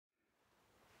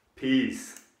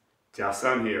Peace.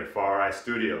 JahSun here,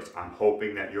 FariStudios. I'm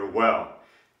hoping that you're well.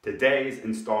 Today's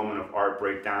installment of Art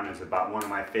Breakdown is about one of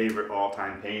my favorite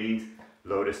all-time paintings,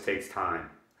 Lotus Takes Time.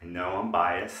 I know I'm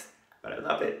biased, but I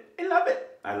love it. I love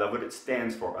it. I love what it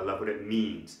stands for. I love what it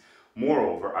means.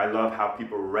 Moreover, I love how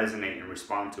people resonate and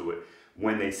respond to it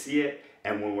when they see it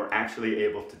and when we're actually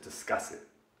able to discuss it,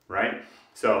 right?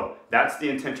 So that's the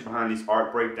intention behind these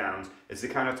art breakdowns, is to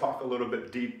kind of talk a little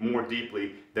bit more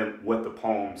deeply than what the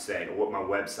poems say or what my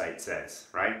website says,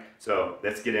 right? So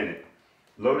let's get in it.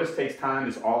 Lotus Takes Time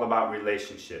is all about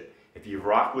relationship. If you've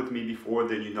rocked with me before,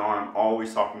 then you know I'm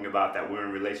always talking about that we're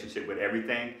in relationship with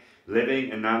everything,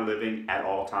 living and non-living at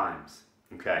all times.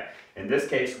 Okay, in this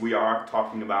case, we are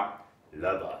talking about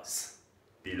lovers,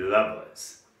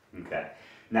 beloveds. Okay,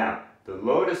 now the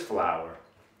lotus flower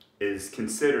is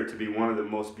considered to be one of the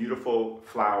most beautiful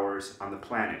flowers on the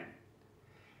planet.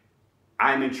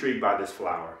 I'm intrigued by this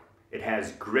flower. It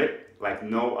has grit like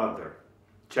no other.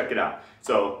 Check it out.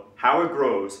 So how it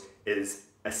grows is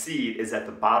a seed is at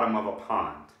the bottom of a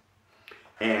pond,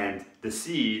 and the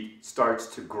seed starts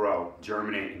to grow,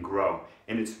 germinate and grow,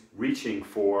 and it's reaching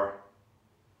for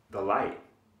the light.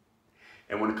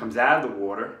 And when it comes out of the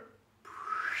water,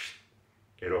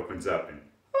 it opens up and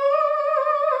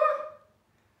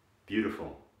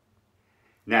beautiful.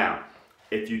 Now,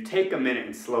 if you take a minute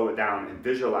and slow it down and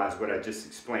visualize what I just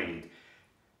explained,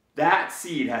 that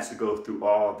seed has to go through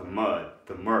all the mud,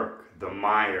 the murk, the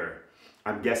mire.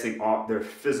 I'm guessing all their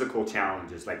physical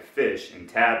challenges like fish and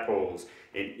tadpoles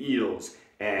and eels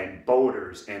and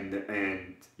boaters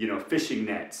and you know, fishing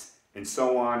nets and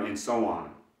so on and so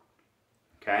on.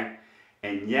 Okay?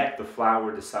 And yet the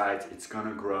flower decides it's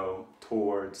gonna grow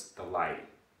towards the light.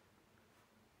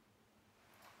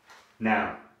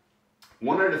 Now,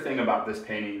 one other thing about this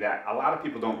painting that a lot of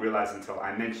people don't realize until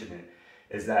I mention it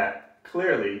is that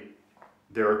clearly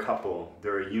they're a couple,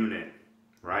 they're a unit,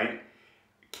 right?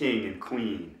 King and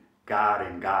queen, god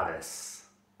and goddess,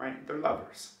 right? They're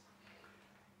lovers.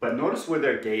 But notice where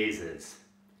their gaze is.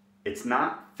 It's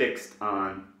not fixed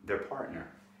on their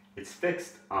partner. It's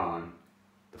fixed on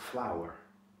the flower.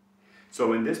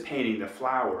 So in this painting, the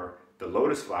flower, the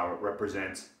lotus flower,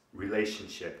 represents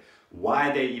relationship.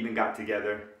 Why they even got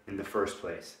together in the first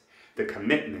place. The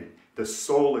commitment, the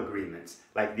soul agreements,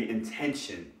 like the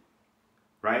intention,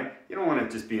 right? You don't want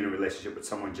to just be in a relationship with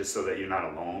someone just so that you're not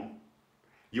alone.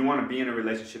 You want to be in a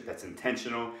relationship that's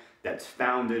intentional, that's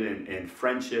founded in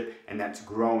friendship, and that's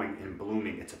growing and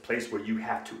blooming. It's a place where you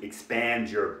have to expand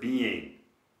your being.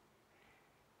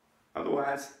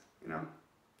 Otherwise, you know,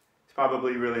 it's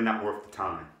probably really not worth the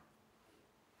time.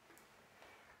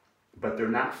 But they're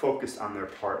not focused on their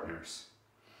partners.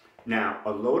 Now, a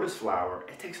lotus flower,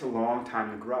 it takes a long time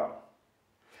to grow.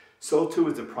 So too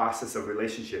is the process of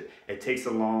relationship. It takes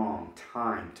a long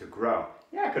time to grow.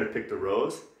 Yeah, I could have picked a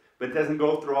rose, but it doesn't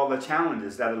go through all the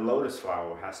challenges that a lotus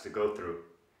flower has to go through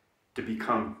to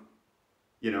become,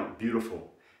 you know,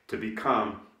 beautiful, to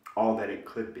become all that it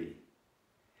could be.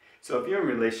 So if you're in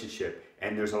a relationship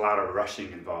and there's a lot of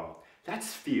rushing involved,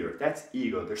 that's fear, that's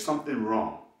ego, there's something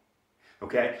wrong.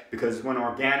 Okay? Because when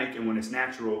organic and when it's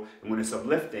natural and when it's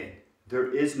uplifting, there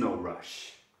is no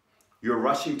rush. You're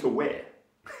rushing to where?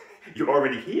 You're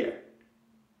already here.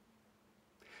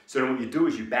 So then what you do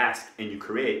is you bask and you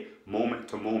create moment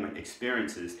to moment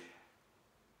experiences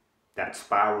that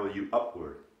spiral you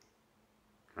upward.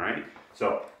 Right?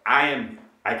 So I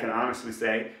can honestly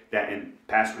say that in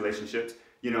past relationships,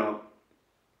 you know,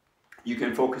 you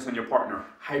can focus on your partner,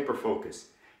 hyper focus.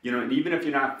 You know, and even if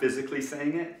you're not physically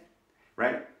saying it,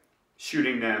 right?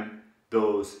 Shooting them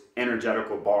those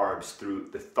energetical barbs through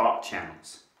the thought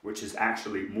channels, which is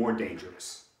actually more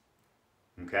dangerous,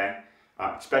 okay?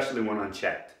 Especially when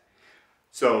unchecked.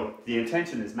 So the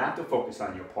intention is not to focus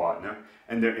on your partner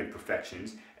and their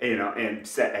imperfections, you know, and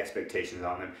set expectations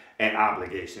on them and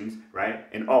obligations, right?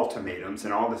 And ultimatums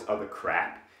and all this other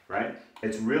crap, right?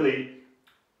 It's really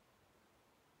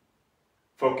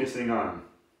focusing on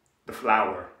the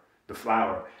flower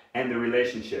and the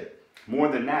relationship. More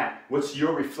than that, what's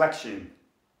your reflection,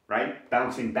 right?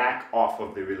 Bouncing back off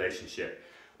of the relationship.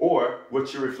 Or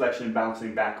what's your reflection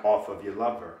bouncing back off of your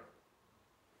lover?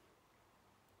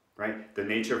 Right? The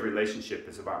nature of relationship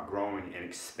is about growing and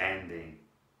expanding.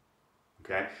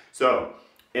 Okay? So,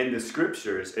 in the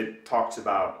scriptures, it talks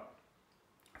about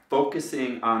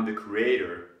focusing on the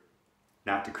creator,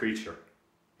 not the creature.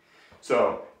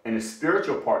 So, in a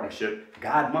spiritual partnership,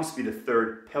 God must be the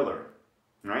third pillar.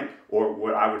 Right? Or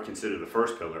what I would consider the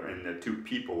first pillar, and the two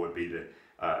people would be the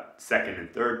second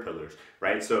and third pillars,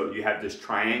 right? So you have this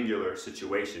triangular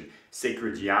situation,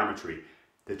 sacred geometry,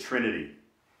 the Trinity.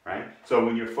 right? So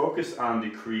when you're focused on the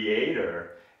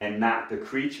creator and not the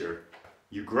creature,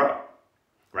 you grow,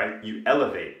 right? You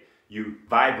elevate, you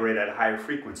vibrate at a higher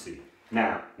frequency.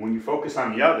 Now, when you focus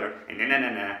on the other, and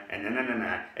na-na-na-na, and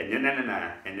na-na-na-na, and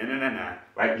na-na-na-na, and na-na-na-na,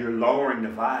 right? You're lowering the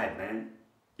vibe, man.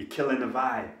 You're killing the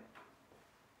vibe.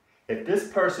 If this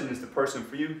person is the person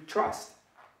for you, trust.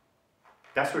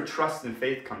 That's where trust and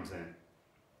faith comes in,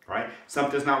 right?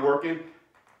 Something's not working,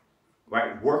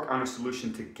 right? Work on a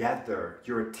solution together.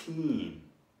 You're a team.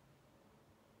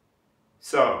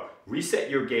 So, reset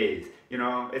your gaze. You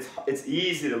know, it's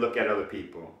easy to look at other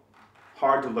people.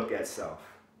 Hard to look at self.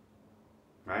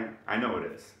 Right? I know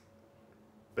it is.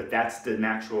 But that's the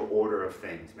natural order of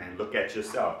things, man. Look at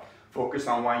yourself. Focus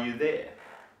on why you're there.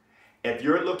 If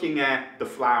you're looking at the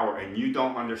flower and you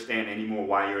don't understand anymore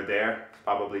why you're there, it's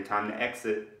probably time to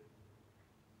exit.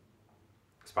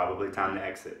 It's probably time to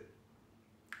exit.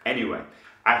 Anyway,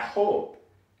 I hope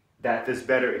that this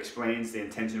better explains the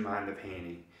intention behind the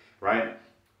painting, right?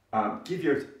 Give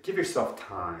yourself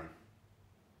time.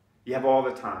 You have all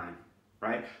the time,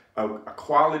 right? A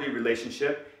quality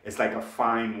relationship is like a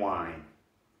fine wine,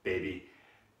 baby.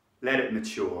 Let it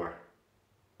mature,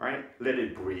 right? Let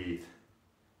it breathe,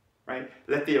 right?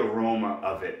 Let the aroma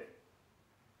of it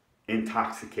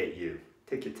intoxicate you.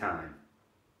 Take your time,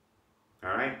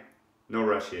 all right? No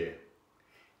rush here.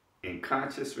 In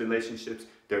conscious relationships,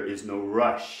 there is no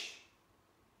rush.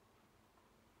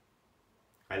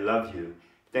 I love you.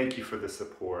 Thank you for the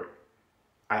support.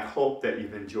 I hope that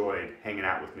you've enjoyed hanging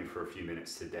out with me for a few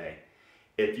minutes today.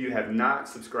 If you have not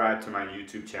subscribed to my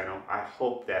YouTube channel, I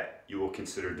hope that you will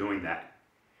consider doing that.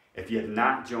 If you have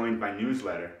not joined my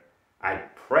newsletter, I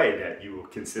pray that you will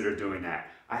consider doing that.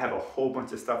 I have a whole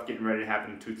bunch of stuff getting ready to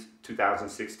happen in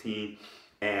 2016,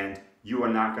 and you are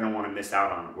not going to want to miss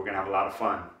out on it. We're going to have a lot of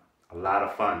fun. A lot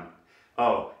of fun.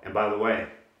 Oh, and by the way,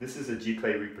 this is a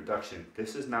G-Clay reproduction.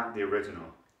 This is not the original.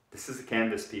 This is a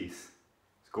canvas piece.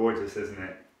 It's gorgeous, isn't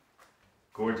it?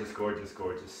 Gorgeous, gorgeous,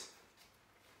 gorgeous.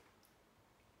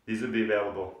 These will be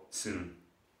available soon.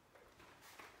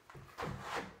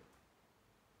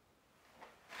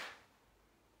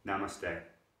 Namaste.